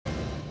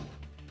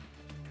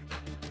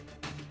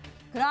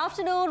Good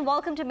afternoon.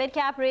 Welcome to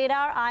Midcap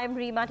Radar. I'm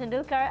Reema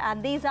Tendulkar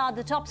and these are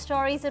the top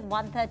stories at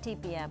 1:30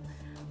 p.m.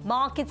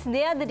 Markets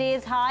near the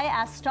day's high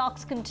as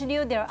stocks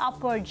continue their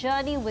upward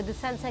journey with the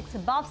Sensex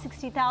above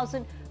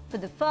 60,000 for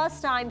the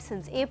first time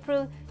since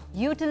April.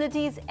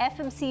 Utilities,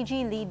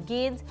 FMCG lead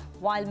gains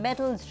while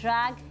metals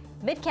drag.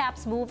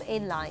 Midcaps move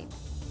in line.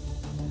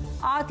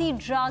 Aarti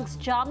Drugs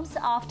jumps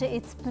after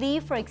its plea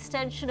for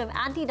extension of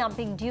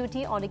anti-dumping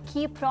duty on a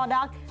key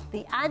product.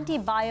 The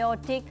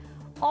antibiotic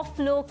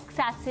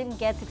ofloxacin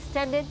gets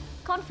extended,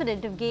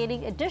 confident of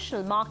gaining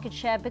additional market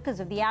share because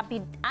of the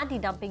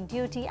anti-dumping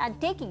duty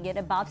and taking it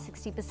above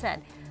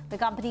 60%. The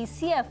company's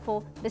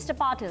CFO, Mr.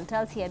 Patil,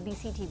 tells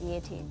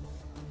CNBC-TV18.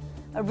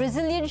 A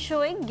resilient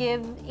showing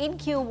in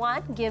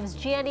Q1 gives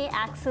GNA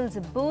Axles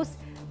a boost.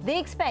 They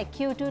expect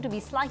Q2 to be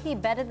slightly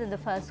better than the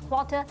first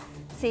quarter,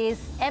 says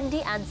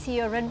MD and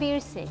CEO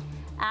Ranveer Singh.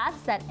 Adds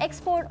that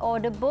export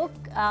order book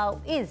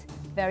is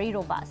very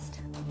robust.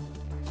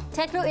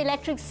 Techno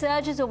Electric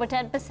surges over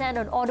 10%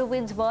 on order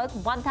wins worth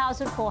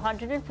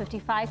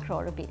 1,455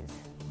 crore rupees.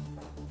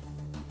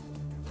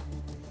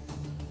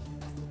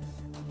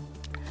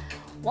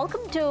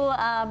 Welcome to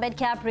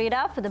Midcap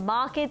Radar. For the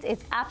markets,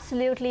 it's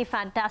absolutely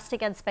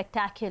fantastic and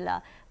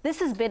spectacular. This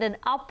has been an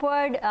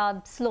upward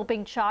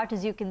sloping chart.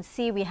 As you can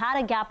see, we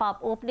had a gap up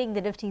opening.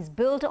 The Nifty's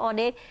built on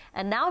it.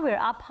 And now we're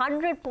up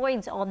 100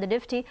 points on the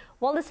Nifty,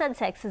 while the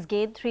Sensex has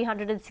gained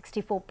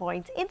 364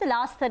 points. In the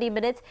last 30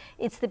 minutes,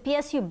 it's the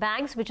PSU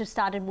banks which have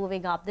started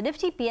moving up. The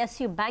Nifty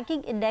PSU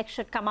banking index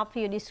should come up for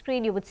you on your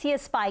screen. You would see a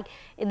spike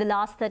in the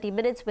last 30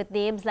 minutes with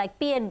names like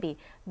PNB,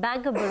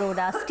 Bank of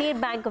Baroda,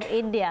 State Bank of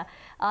India.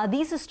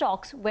 These are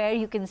stocks where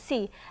you can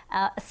see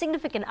a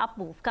significant up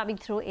move coming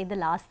through in the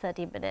last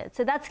 30 minutes.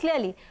 So that's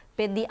clearly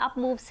been the up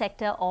move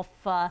sector of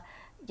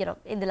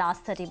in the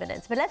last 30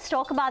 minutes. But let's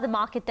talk about the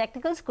market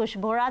technicals. Kush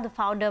Bora, the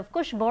founder of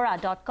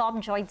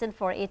kushbora.com, joins in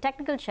for a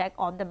technical check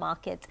on the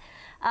markets.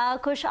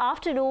 Kush,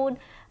 afternoon.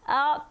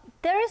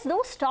 There is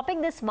no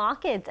stopping this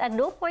market. At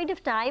no point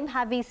of time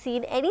have we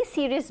seen any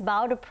serious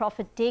bout of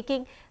profit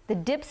taking. The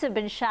dips have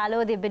been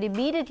shallow. They've been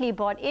immediately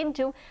bought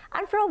into.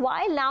 And for a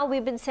while now,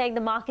 we've been saying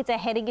the markets are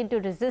heading into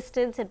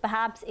resistance and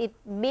perhaps it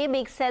may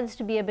make sense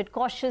to be a bit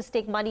cautious,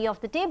 take money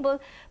off the table.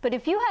 But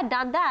if you had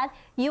done that,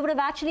 you would have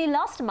actually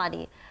lost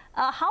money.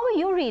 How are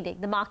you reading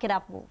the market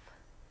up move?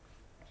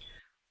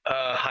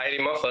 Hi,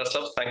 Rima. First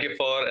off, thank you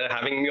for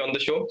having me on the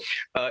show.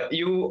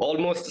 You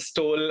almost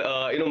stole,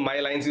 my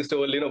lines. You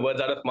stole,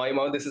 words out of my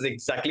mouth. This is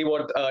exactly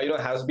what,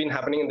 has been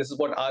happening. And this is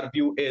what our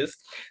view is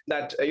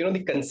that,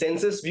 the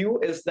consensus view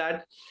is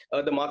that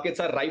the markets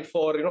are ripe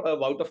for, a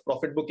bout of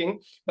profit booking.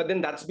 But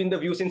then that's been the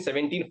view since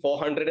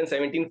 17,400 and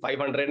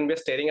 17,500. And we're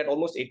staring at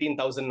almost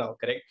 18,000 now,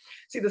 correct?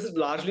 See, this is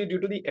largely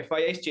due to the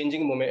FIIs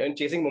chasing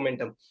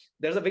momentum.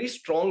 There's a very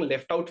strong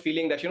left out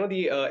feeling that,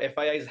 the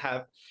FIIs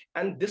have.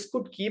 And this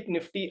could keep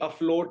Nifty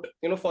afloat,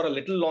 for a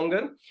little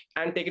longer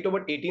and take it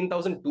over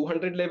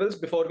 18,200 levels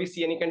before we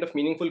see any kind of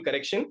meaningful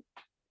correction.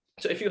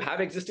 So if you have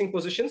existing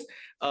positions,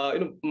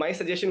 my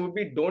suggestion would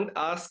be don't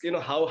ask,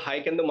 how high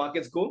can the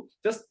markets go?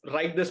 Just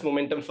ride this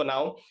momentum for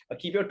now.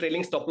 Keep your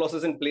trailing stop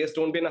losses in place.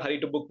 Don't be in a hurry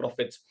to book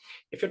profits.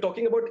 If you're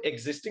talking about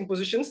existing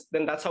positions,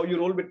 then that's how you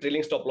roll with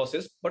trailing stop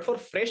losses. But for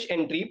fresh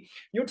entry,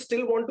 you'd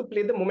still want to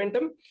play the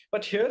momentum.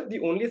 But here, the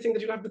only thing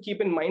that you have to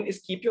keep in mind is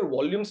keep your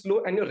volumes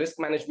low and your risk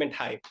management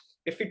high.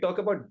 If we talk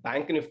about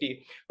Bank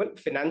Nifty, well,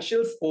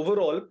 financials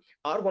overall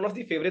are one of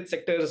the favorite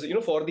sectors,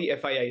 for the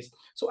FIIs.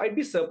 So I'd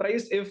be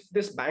surprised if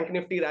this Bank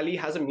Nifty rally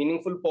has a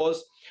meaningful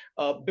pause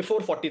before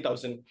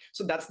 40,000.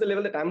 So that's the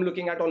level that I'm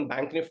looking at on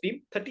Bank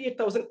Nifty.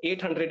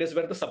 38,800 is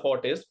where the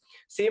support is.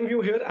 Same view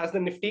here as the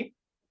Nifty.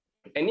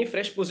 Any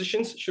fresh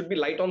positions should be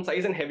light on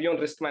size and heavy on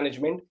risk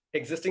management.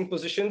 Existing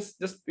positions,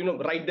 just,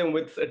 ride them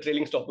with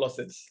trailing stop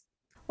losses.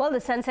 Well, the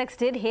Sensex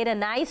did hit a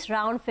nice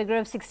round figure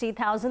of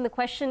 60,000. The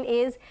question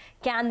is,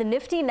 can the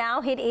Nifty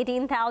now hit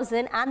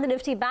 18,000 and the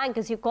Nifty Bank,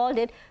 as you called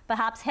it,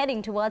 perhaps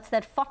heading towards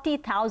that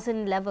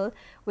 40,000 level?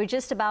 We're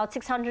just about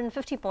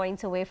 650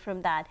 points away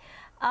from that.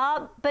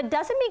 But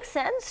does it make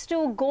sense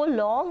to go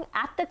long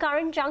at the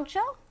current juncture?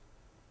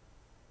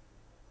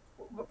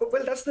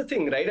 Well, that's the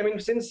thing, right? I mean,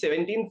 since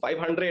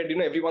 17,500,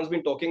 everyone's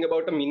been talking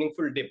about a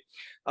meaningful dip.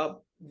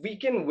 We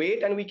can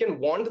wait and we can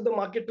want the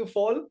market to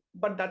fall,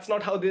 but that's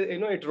not how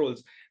it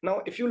rolls.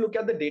 Now, if you look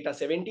at the data,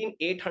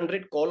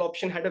 17,800 call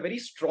option had a very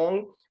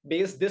strong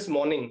base this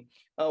morning.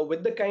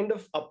 With the kind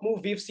of up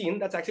move we've seen,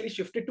 that's actually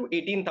shifted to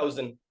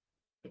 18,000.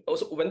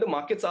 Also, when the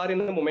markets are in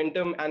the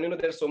momentum and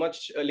there's so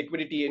much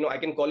liquidity, I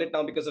can call it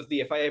now because of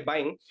the FII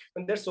buying.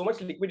 When there's so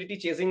much liquidity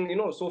chasing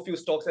so few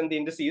stocks and the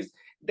indices,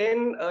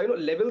 then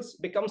levels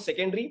become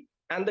secondary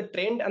and the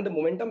trend and the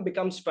momentum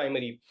becomes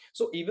primary.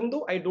 So even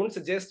though I don't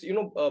suggest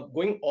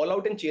going all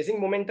out and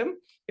chasing momentum,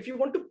 if you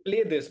want to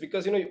play this,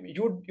 because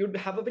you'd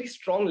have a very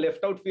strong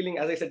left out feeling,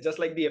 as I said, just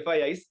like the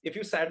FIIs, if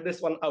you sat this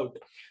one out.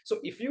 So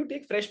if you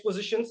take fresh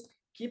positions,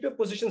 keep your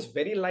positions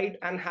very light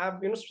and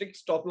have strict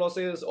stop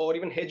losses or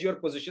even hedge your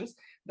positions.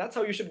 That's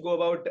how you should go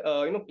about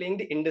playing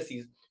the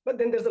indices. But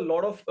then there's a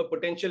lot of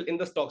potential in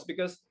the stocks,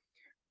 because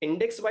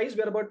index-wise,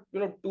 we're about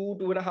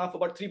 2.5,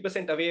 about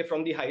 3% away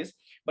from the highs.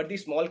 But the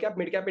small cap,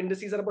 mid cap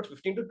indices are about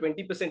 15 to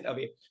 20%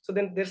 away. So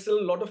then there's still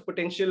a lot of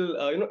potential,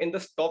 in the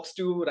stocks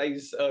to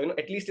rise,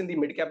 at least in the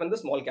mid cap and the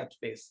small cap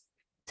space.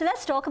 So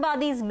let's talk about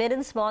these mid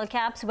and small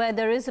caps where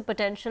there is a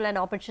potential and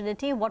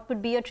opportunity. What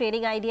would be your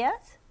trading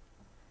ideas?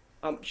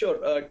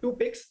 Sure. Two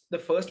picks. The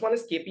first one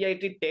is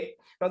KPIT Tech.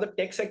 Now, the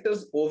tech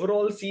sector's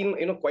overall seen,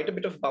 quite a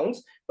bit of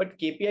bounce, but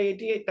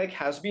KPIT Tech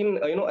has been,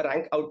 a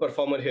rank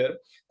outperformer here.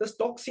 The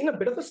stock's seen a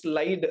bit of a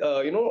slide,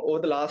 over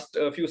the last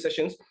few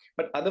sessions,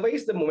 but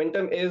otherwise the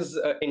momentum is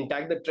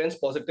intact. The trend's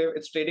positive.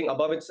 It's trading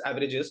above its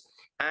averages,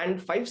 and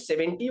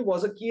 570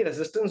 was a key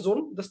resistance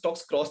zone. The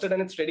stock's crossed it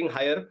and it's trading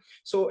higher.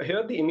 So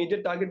here the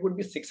immediate target would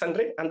be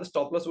 600 and the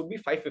stop loss would be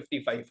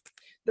 555.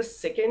 The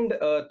second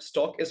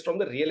stock is from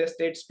the real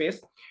estate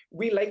space.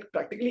 We like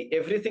practically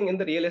everything in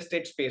the real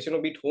estate space,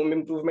 be it home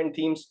improvement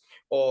themes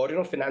or,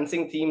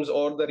 financing themes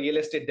or the real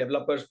estate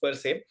developers per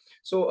se.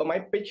 So my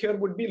pick here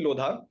would be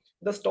Lodha.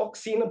 The stock's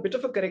seen a bit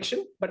of a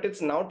correction, but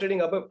it's now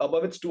trading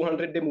above its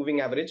 200-day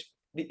moving average.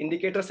 The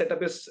indicator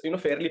setup is,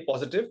 fairly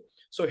positive.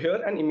 So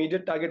here an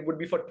immediate target would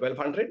be for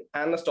 1200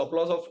 and a stop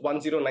loss of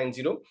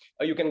 1090.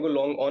 You can go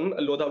long on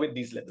Lodha with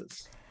these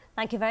levels.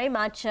 Thank you very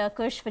much,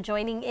 Kush, for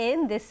joining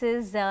in. This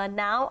is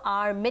now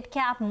our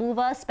mid-cap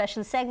mover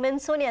special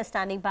segment. Sonia is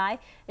standing by,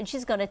 and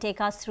she's going to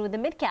take us through the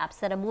mid-caps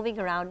that are moving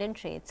around in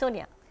trade.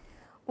 Sonia.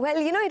 Well,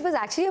 it was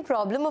actually a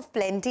problem of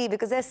plenty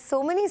because there's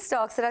so many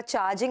stocks that are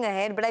charging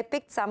ahead, but I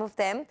picked some of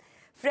them.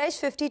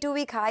 Fresh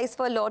 52-week highs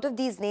for a lot of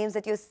these names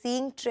that you're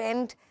seeing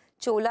trend.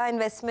 Chola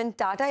Investment,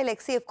 Tata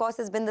Elxsi, of course,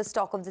 has been the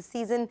stock of the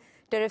season.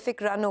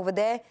 Terrific run over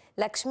there.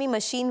 Lakshmi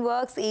Machine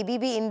Works,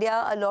 ABB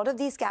India, a lot of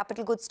these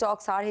capital goods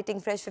stocks are hitting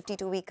fresh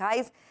 52-week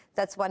highs.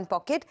 That's one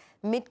pocket.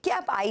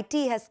 Midcap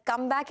IT has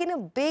come back in a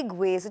big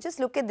way. So just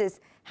look at this.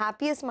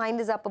 Happiest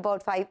Mind is up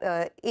about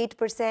 8%,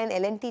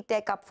 L&T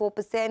Tech up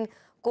 4%,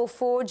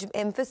 Coforge,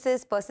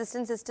 Emphasis,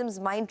 Persistent Systems,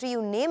 Mindtree,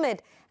 you name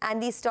it.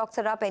 And these stocks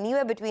are up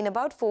anywhere between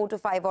about 4 to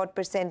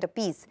 5%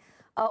 apiece.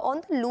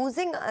 On the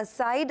losing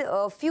side,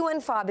 few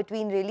and far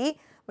between really.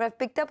 But I've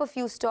picked up a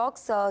few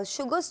stocks.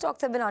 Sugar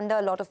stocks have been under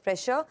a lot of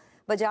pressure.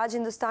 Bajaj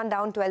Hindustan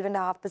down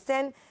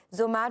 12.5%.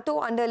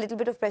 Zomato under a little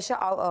bit of pressure,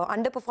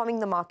 underperforming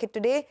the market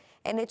today.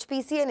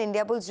 NHPC and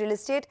Indiabulls Real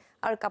Estate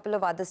are a couple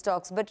of other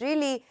stocks. But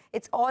really,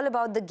 it's all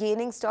about the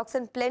gaining stocks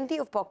and plenty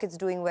of pockets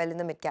doing well in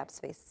the mid-cap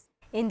space.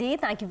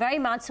 Indeed. Thank you very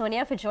much,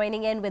 Sonia, for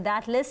joining in with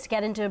that list.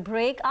 Get into a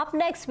break. Up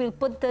next, we'll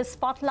put the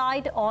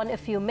spotlight on a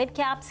few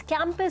mid-caps.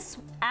 Campus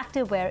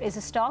Activewear is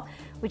a stock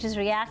which is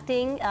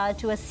reacting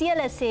to a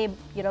CLSA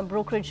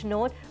brokerage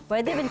note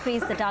where they've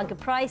increased the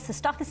target price. The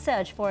stock has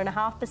surged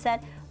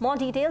 4.5%. More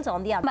details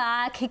on the other.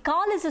 Back,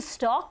 Hikal is a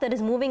stock that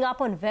is moving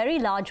up on very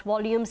large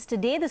volumes.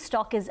 Today, the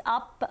stock is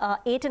up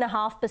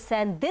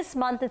 8.5%. This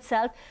month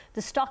itself,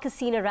 the stock has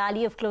seen a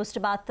rally of close to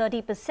about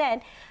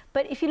 30%.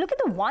 But if you look at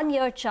the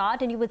one-year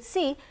chart, and you would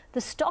see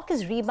the stock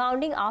is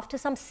rebounding after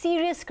some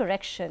serious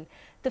correction.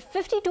 The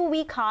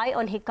 52-week high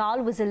on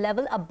Hikal was a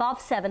level above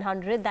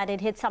 700 that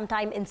it hit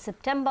sometime in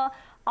September.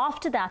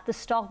 After that, the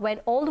stock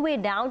went all the way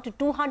down to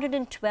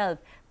 212.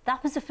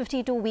 That was a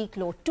 52-week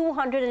low,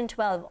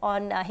 212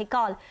 on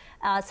Hikal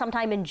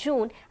sometime in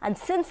June. And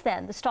since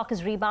then, the stock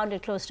has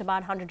rebounded close to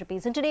about 100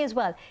 rupees. And today as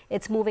well,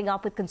 it's moving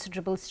up with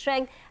considerable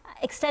strength,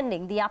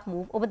 extending the up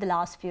move over the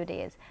last few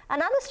days.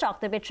 Another stock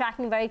that we're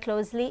tracking very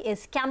closely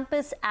is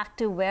Campus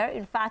Activewear.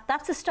 In fact,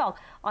 that's a stock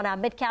on our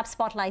mid-cap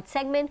spotlight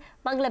segment.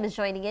 Mangalam is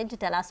joining in to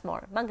tell us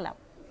more. Mangalam.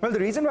 Well, the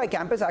reason why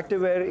Campus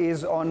Activewear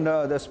is on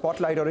the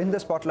spotlight or in the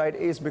spotlight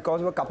is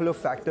because of a couple of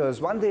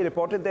factors. One, they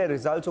reported their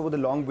results over the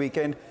long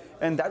weekend,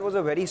 and that was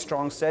a very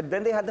strong set.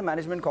 Then they had the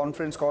management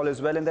conference call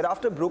as well, and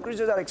thereafter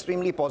brokerages are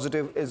extremely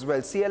positive as well.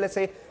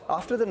 CLSA,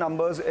 after the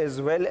numbers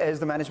as well as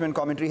the management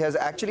commentary, has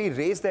actually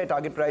raised their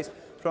target price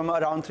from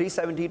around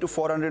 370 to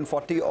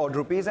 440 odd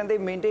rupees, and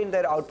they've maintained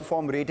their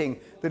outperform rating.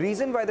 The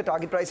reason why the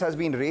target price has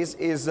been raised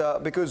is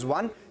because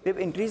one, they've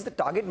increased the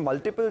target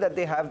multiple that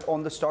they have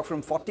on the stock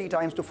from 40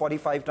 times to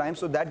 45 times.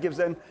 So that gives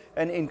them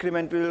an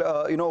incremental,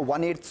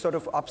 1/8 sort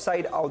of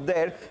upside out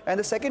there. And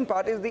the second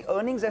part is the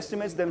earnings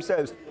estimates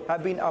themselves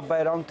have been up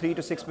by around 3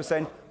 to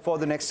 6% for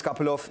the next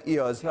couple of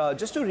years.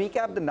 Just to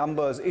recap the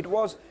numbers, it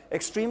was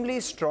extremely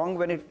strong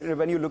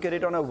when you look at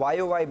it on a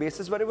YOY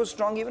basis, but it was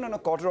strong even on a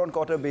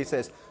quarter-on-quarter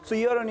basis. So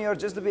year-on-year,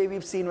 just the way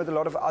we've seen with a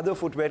lot of other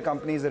footwear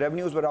companies, the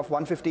revenues were up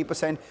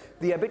 150%.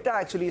 The EBITDA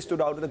actually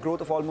stood out with a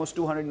growth of almost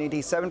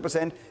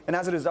 287%, and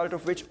as a result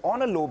of which,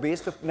 on a low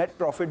base, the net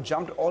profit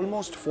jumped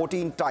almost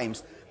 14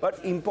 times. But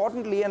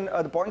importantly, and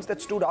the points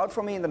that stood out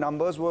for me in the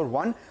numbers were,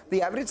 one,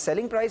 the average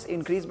selling price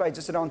increased by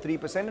just around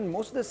 3%, and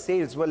most of the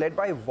sales were led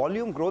by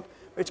volume growth,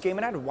 which came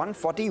in at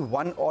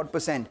 141 odd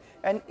 %.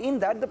 And in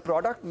that, the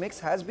product mix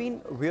has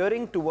been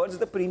veering towards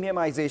the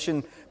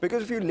premiumization,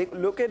 because if you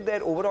look at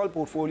their overall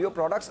portfolio,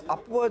 products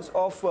upwards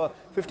of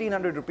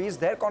 1,500 rupees,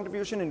 their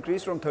contribution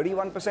increased from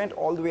 31%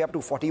 all the way up to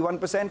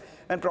 41%,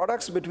 and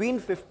products between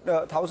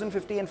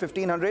 1,050 and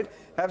 1,500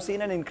 have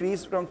seen an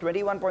increase from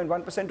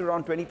 21.1% to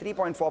around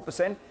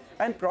 23.4%.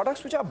 And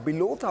products which are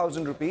below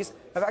 1,000 rupees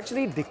have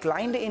actually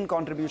declined in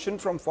contribution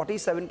from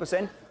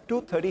 47%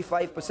 to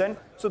 35%.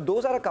 So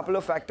those are a couple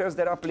of factors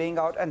that are playing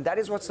out, and that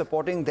is what's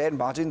supporting their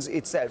margins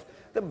itself.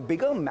 The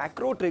bigger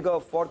macro trigger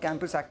for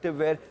Campus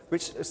Activewear,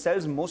 which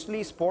sells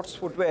mostly sports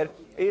footwear,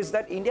 is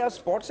that India's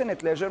sports and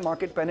athleisure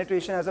market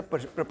penetration as a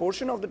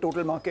proportion of the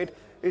total market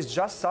is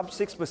just sub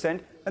 6%,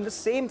 and the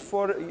same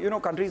for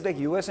countries like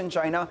US and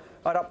China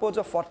are upwards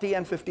of 40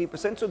 and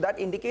 50%. So that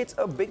indicates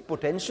a big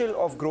potential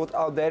of growth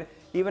out there,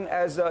 even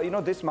as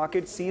this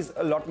market sees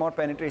a lot more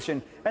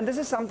penetration. And this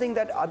is something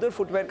that other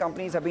footwear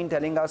companies have been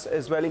telling us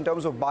as well, in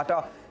terms of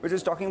Bata, which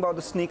is talking about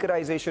the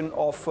sneakerization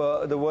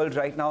of the world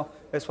right now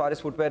as far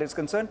as footwear is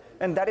concerned.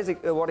 And that is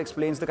what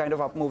explains the kind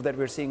of up move that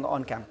we're seeing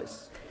on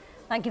campus.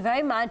 Thank you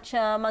very much,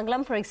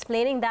 Mangalam, for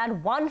explaining that.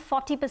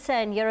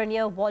 140%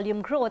 year-on-year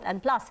volume growth,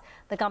 and plus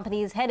the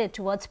company is headed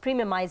towards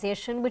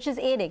premiumization, which is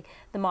aiding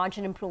the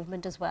margin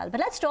improvement as well.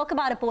 But let's talk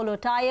about Apollo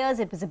Tyres.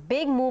 It was a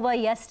big mover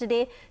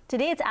yesterday.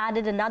 Today it's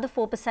added another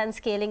 4%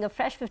 scaling, a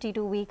fresh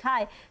 52-week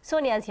high.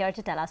 Sonia is here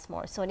to tell us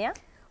more. Sonia?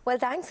 Well,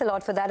 thanks a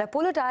lot for that.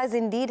 Apollo Tyres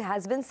indeed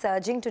has been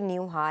surging to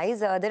new highs.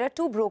 There are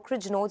two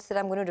brokerage notes that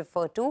I'm going to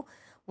refer to.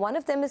 One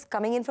of them is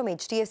coming in from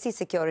HDFC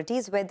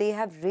Securities, where they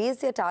have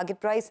raised their target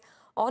price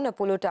on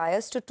Apollo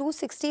Tyres to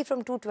 260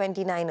 from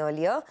 229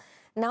 earlier.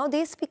 Now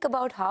they speak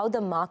about how the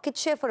market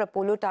share for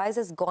Apollo Tyres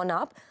has gone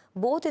up,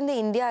 both in the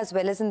India as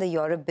well as in the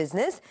Europe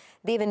business.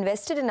 They've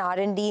invested in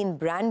R&D, in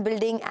brand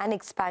building and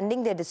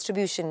expanding their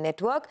distribution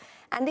network.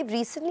 And they've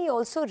recently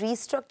also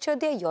restructured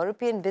their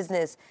European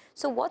business.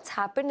 So what's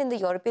happened in the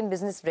European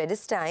business,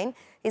 Vredestein,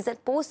 is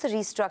that post the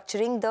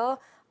restructuring, the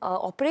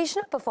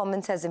operational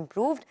performance has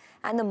improved,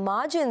 and the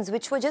margins,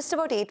 which were just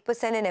about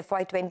 8% in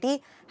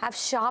FY20, have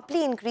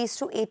sharply increased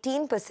to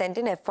 18%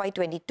 in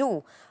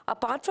FY22.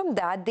 Apart from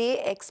that, they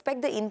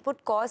expect the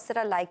input costs that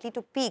are likely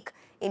to peak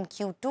in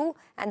Q2,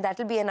 and that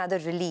will be another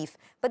relief.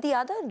 But the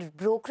other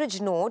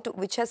brokerage note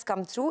which has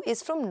come through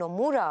is from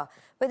Nomura,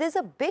 where there's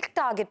a big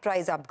target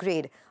price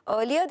upgrade.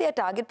 Earlier, their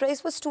target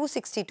price was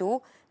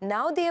 262.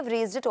 Now they have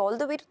raised it all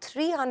the way to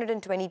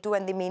 322,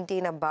 and they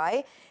maintain a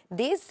buy.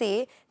 They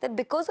say that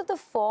because of the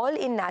fall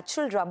in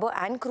natural rubber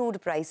and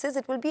crude prices,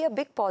 it will be a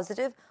big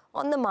positive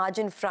on the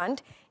margin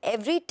front.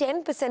 Every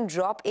 10%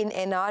 drop in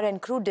NR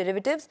and crude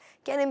derivatives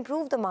can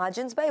improve the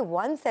margins by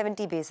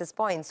 170 basis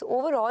points.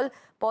 Overall,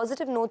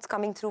 positive notes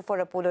coming through for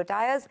Apollo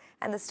Tyres,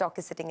 and the stock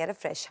is sitting at a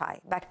fresh high.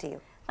 Back to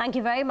you. Thank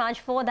you very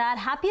much for that.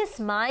 Happiest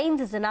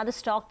Minds is another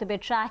stock that we're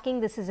tracking.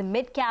 This is a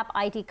mid-cap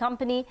IT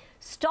company.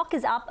 Stock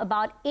is up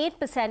about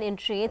 8% in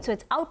trade, so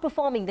it's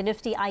outperforming the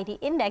Nifty IT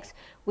index,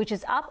 which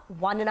is up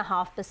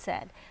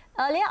 1.5%.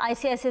 Earlier,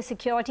 ICICI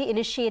Security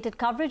initiated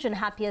coverage on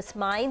Happiest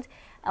Minds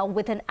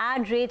with an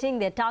ad rating.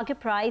 Their target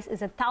price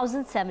is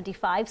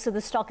 1,075, so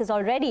the stock has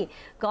already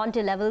gone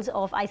to levels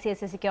of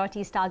ICICI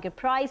Security's target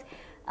price.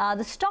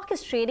 The stock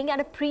is trading at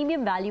a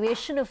premium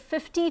valuation of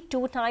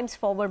 52 times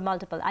forward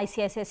multiple,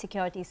 ICICI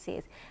Security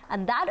says.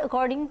 And that,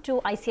 according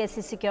to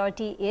ICICI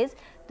Security, is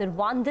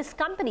that this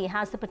company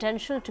has the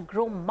potential to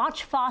grow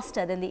much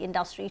faster than the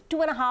industry,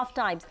 2.5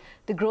 times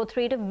the growth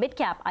rate of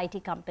mid-cap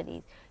IT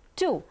companies.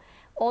 2,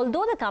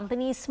 although the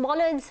company is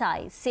smaller in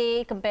size,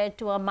 say compared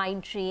to a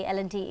Mindtree,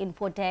 L&T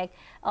Infotech,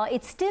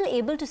 it's still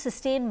able to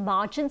sustain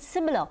margins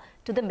similar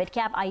to the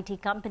mid-cap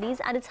IT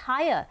companies, and it's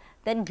higher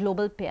than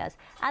global peers.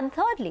 And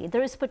thirdly,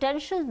 there is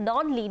potential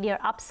non-linear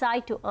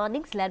upside to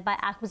earnings led by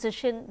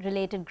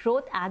acquisition-related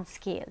growth and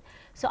scale.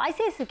 So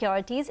ICICI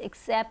Securities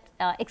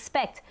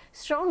expect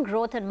strong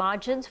growth and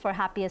margins for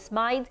Happiest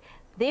Minds.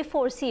 They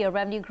foresee a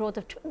revenue growth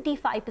of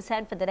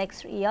 25% for the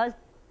next 3 years.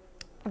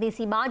 They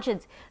see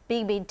margins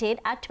being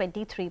maintained at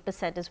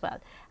 23% as well.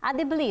 And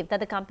they believe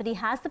that the company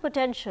has the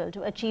potential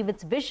to achieve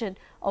its vision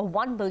of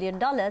 $1 billion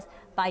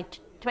by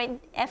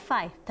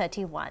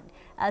FY31.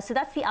 So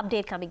that's the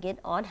update coming in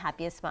on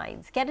Happiest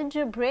Minds. Get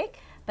into a break.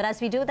 But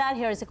as we do that,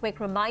 here is a quick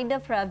reminder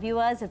for our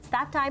viewers. It's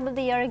that time of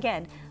the year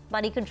again.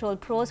 Money Control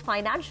Pro's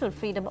financial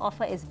freedom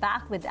offer is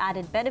back with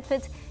added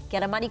benefits.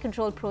 Get a Money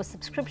Control Pro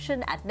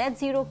subscription at net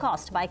zero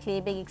cost by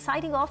claiming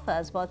exciting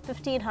offers worth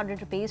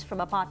 1,500 rupees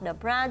from our partner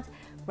brands.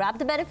 Grab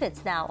the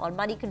benefits now on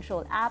Money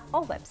Control app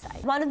or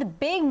website. One of the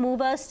big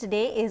movers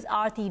today is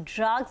Aarti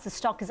Drugs. The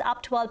stock is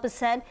up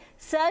 12%,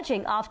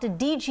 surging after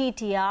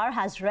DGTR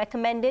has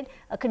recommended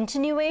a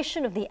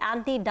continuation of the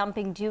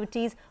anti-dumping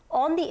duties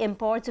on the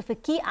imports of a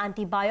key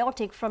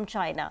antibiotic from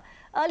China.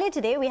 Earlier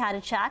today, we had a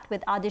chat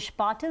with Adish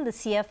Patil, the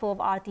CFO of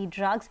Aarti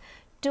Drugs,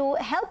 to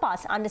help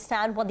us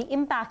understand what the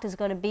impact is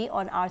going to be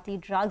on Aarti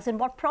Drugs and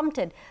what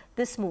prompted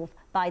this move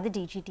by the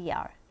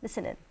DGTR.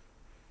 Listen in.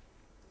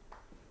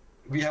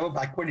 We have a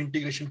backward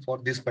integration for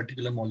this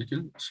particular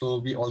molecule. So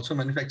we also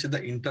manufacture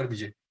the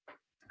intermediate.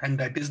 And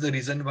that is the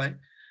reason why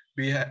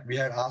we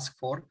had asked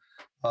for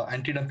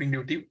anti-dumping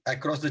duty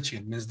across the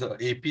chain, means the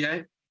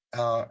API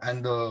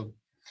and the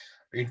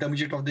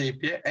intermediate of the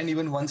API, and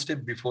even one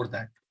step before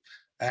that.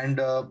 And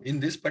in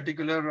this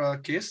particular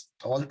case,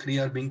 all three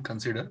are being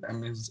considered,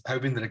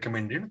 have been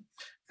recommended.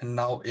 And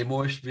now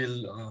MOH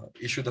will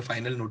issue the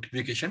final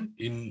notification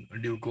in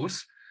due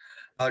course.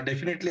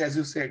 Definitely, as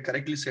you said,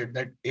 correctly said,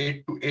 that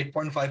 8 to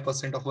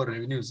 8.5% of our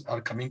revenues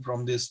are coming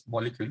from this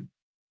molecule.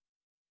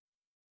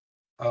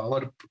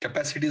 Our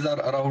capacities are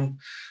around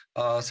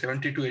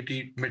 70 to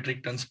 80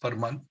 metric tons per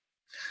month.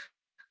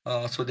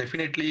 So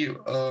definitely,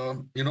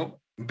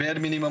 bare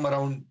minimum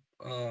around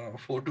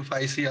 4 to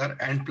 5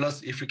 CR, and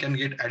plus if we can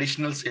get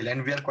additional sale,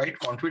 and we are quite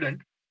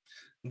confident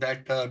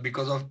that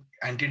because of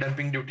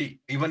anti-dumping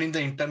duty, even in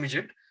the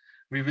intermediate,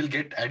 we will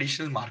get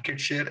additional market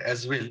share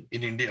as well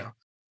in India.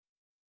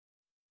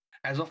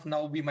 As of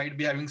now, we might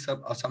be having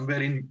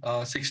somewhere in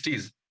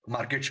 60s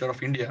market share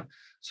of India.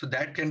 So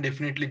that can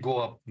definitely go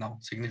up now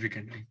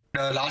significantly.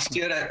 Last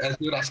year, as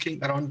you were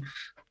asking, around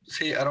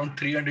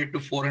 300 to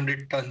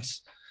 400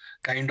 tons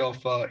kind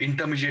of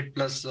intermediate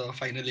plus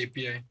final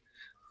API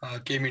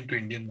came into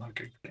Indian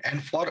market.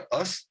 And for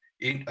us,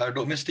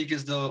 domestic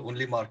is the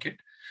only market.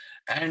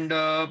 And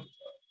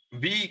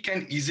we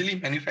can easily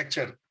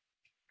manufacture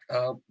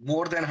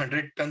more than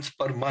 100 tons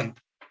per month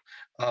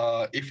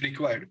if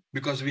required,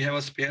 because we have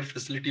a spare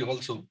facility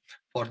also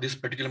for this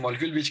particular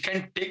molecule, which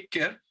can take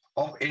care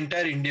of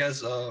entire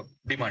India's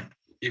demand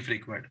if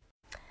required.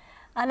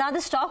 Another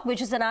stock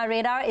which is on our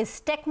radar is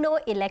Techno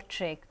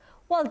Electric.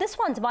 Well, this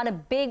one's won a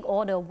big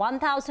order,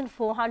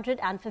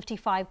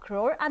 1,455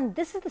 crore, and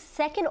this is the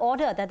second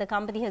order that the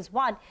company has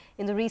won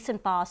in the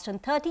recent past. On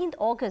 13th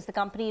August, the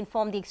company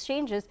informed the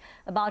exchanges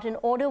about an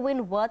order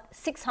win worth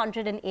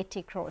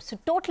 680 crores, so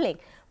totaling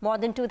more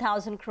than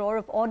 2,000 crore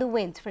of order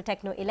wins for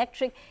Techno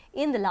Electric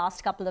in the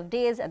last couple of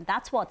days, and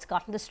that's what's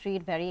gotten the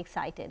street very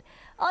excited.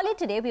 Earlier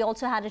today, we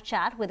also had a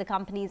chat with the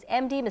company's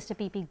MD, Mr.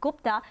 P.P.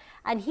 Gupta,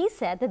 and he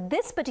said that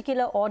this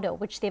particular order,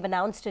 which they've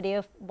announced today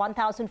of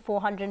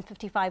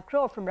 1,455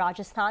 crore from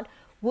Rajasthan,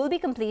 will be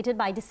completed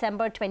by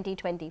December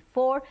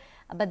 2024.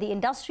 But the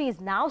industry has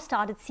now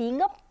started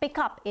seeing a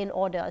pickup in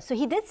orders. So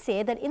he did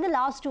say that in the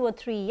last 2 or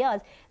 3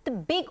 years, the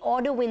big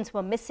order wins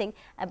were missing,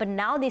 but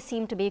now they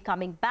seem to be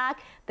coming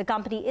back. The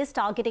company is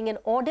targeting an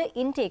order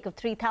intake of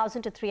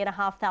 3,000 to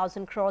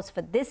 3,500 crores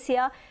for this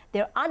year.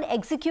 Their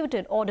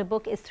unexecuted order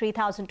book is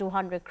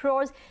 3,200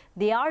 crores.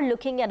 They are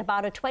looking at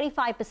about a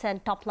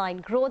 25% top line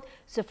growth.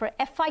 So for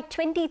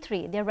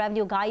FY23, their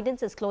revenue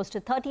guidance is close to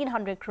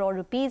 1,300 crore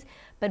rupees.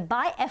 But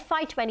by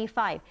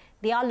FY25,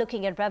 they are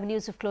looking at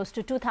revenues of close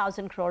to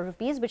 2,000 crore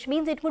rupees, which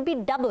means it would be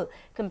double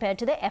compared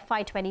to the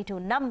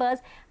FY22 numbers.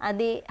 And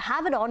they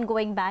have an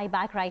ongoing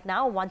buyback right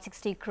now,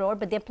 160 crore.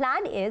 But their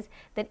plan is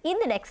that in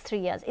the next 3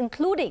 years,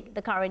 including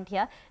the current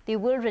year, they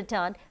will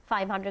return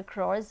 500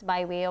 crores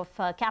by way of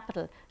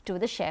capital to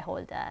the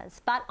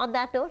shareholders. But on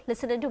that note,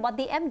 listen to what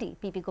the MD,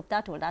 P.P.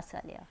 Gupta, told us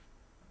earlier.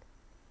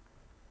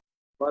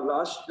 For the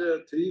last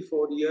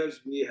 3-4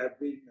 years, we have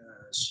been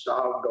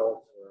starved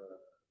of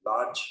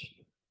large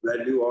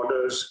value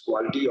orders,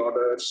 quality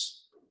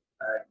orders,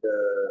 and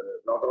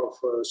a lot of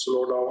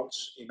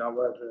slowdowns in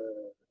our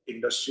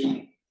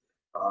industry,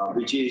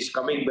 which is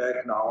coming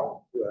back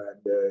now,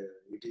 and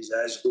it is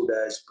as good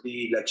as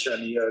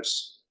pre-election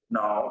years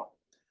now.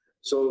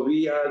 So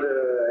we are,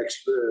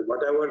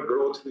 whatever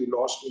growth we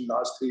lost in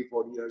last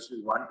 3-4 years,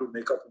 we want to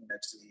make up in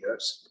next 3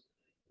 years.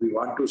 We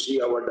want to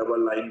see our double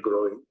line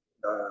growing,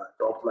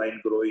 top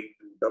line growing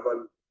to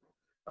double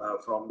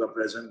from the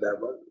present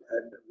level.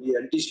 And we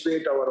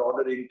anticipate our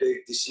order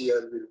intake this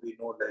year will be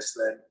no less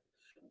than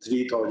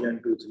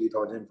 3,000 to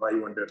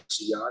 3,500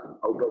 CR,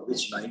 out of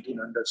which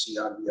 1,900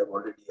 CR we have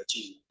already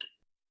achieved.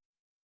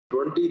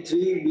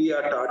 23, we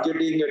are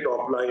targeting a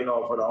top line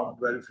of around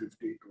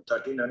 1,250 to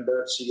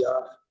 1,300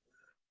 CR.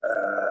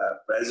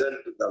 Present,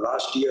 the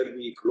last year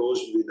we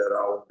closed with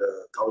around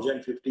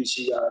 1,050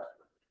 CR.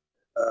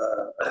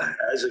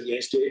 As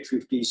against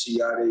 850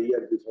 CR a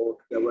year before.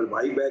 Our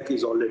buyback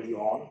is already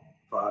on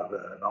for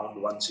around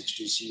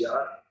 160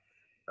 CR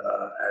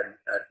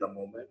at the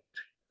moment.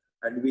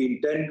 And we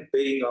intend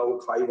paying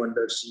out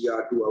 500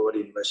 CR to our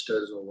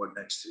investors over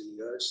next 3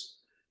 years,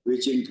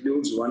 which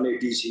includes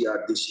 180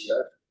 CR this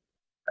year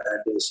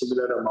and a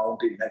similar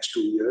amount in next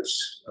 2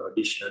 years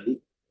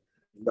additionally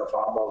in the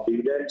form of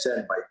dividends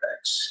and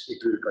buybacks.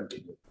 It will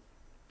continue.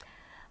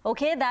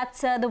 Okay,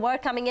 that's the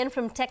word coming in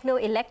from Techno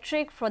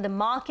Electric. For the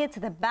markets,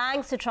 the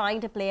banks are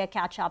trying to play a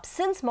catch-up.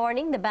 Since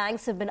morning, the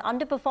banks have been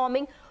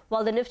underperforming,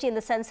 while the Nifty and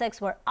the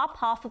Sensex were up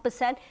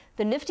 0.5%.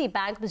 The Nifty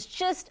bank was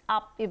just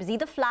up. It was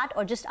either flat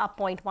or just up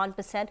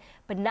 0.1%.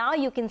 But now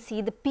you can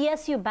see the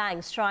PSU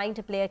banks trying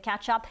to play a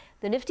catch-up.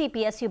 The Nifty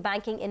PSU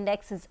banking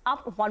index is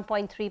up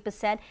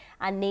 1.3%.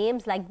 And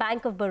names like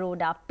Bank of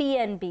Baroda,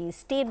 PNB,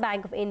 State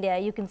Bank of India,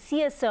 you can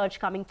see a surge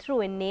coming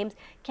through in names.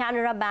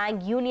 Canara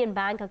Bank, Union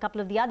Bank, a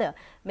couple of the other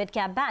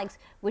mid-cap banks,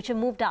 which have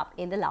moved up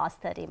in the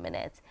last 30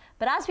 minutes.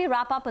 But as we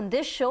wrap up on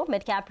this show,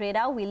 Midcap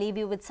Radar, we leave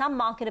you with some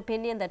market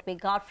opinion that we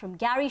got from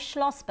Gary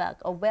Schlossberg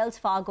of Wells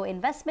Fargo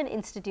Investment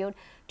Institute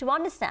to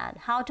understand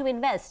how to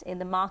invest in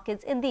the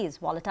markets in these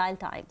volatile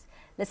times.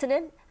 Listen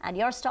in and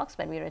your stocks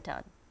when we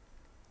return.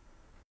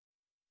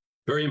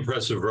 Very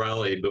impressive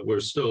rally, but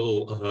we're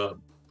still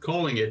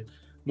calling it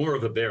more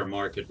of a bear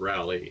market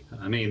rally.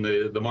 I mean,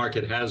 the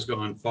market has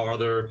gone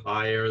farther,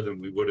 higher than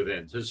we would have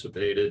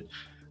anticipated.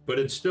 but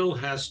it still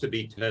has to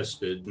be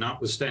tested.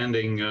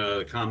 Notwithstanding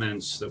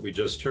comments that we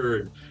just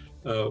heard,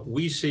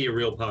 we see a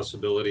real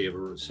possibility of a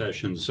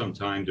recession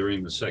sometime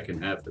during the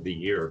second half of the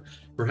year,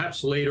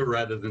 perhaps later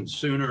rather than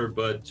sooner,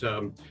 but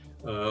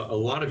a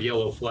lot of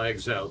yellow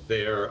flags out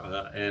there.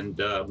 And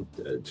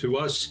to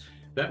us,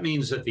 that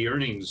means that the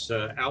earnings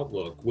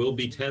outlook will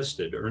be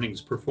tested.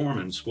 Earnings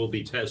performance will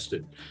be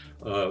tested.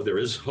 There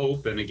is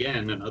hope, and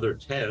again, another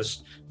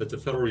test, that the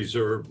Federal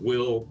Reserve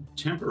will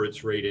temper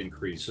its rate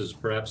increases,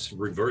 perhaps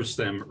reverse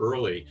them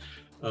early.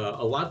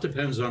 A lot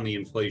depends on the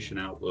inflation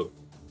outlook.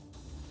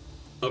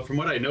 From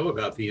what I know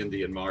about the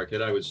Indian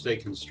market, I would stay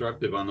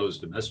constructive on those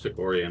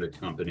domestic-oriented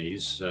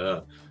companies.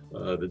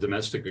 The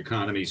domestic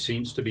economy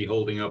seems to be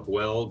holding up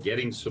well,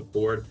 getting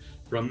support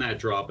from that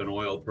drop in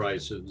oil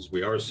prices.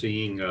 We are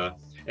seeing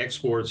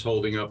exports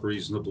holding up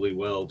reasonably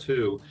well,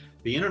 too.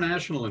 The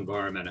international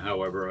environment,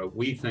 however,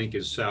 we think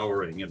is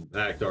souring. In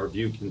fact, our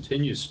view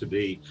continues to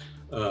be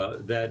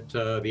that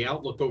the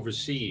outlook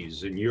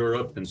overseas in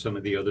Europe and some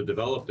of the other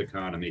developed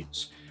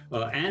economies,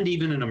 and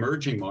even in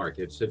emerging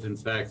markets, if in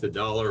fact the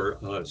dollar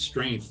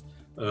strength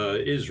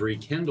is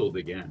rekindled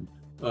again,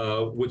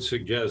 would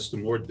suggest a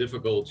more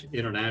difficult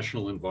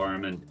international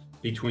environment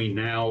between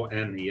now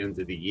and the end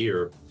of the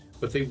year.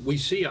 But we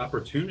see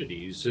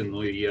opportunities in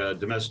the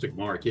domestic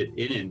market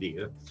in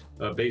India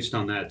based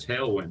on that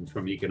tailwind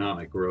from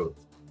economic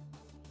growth.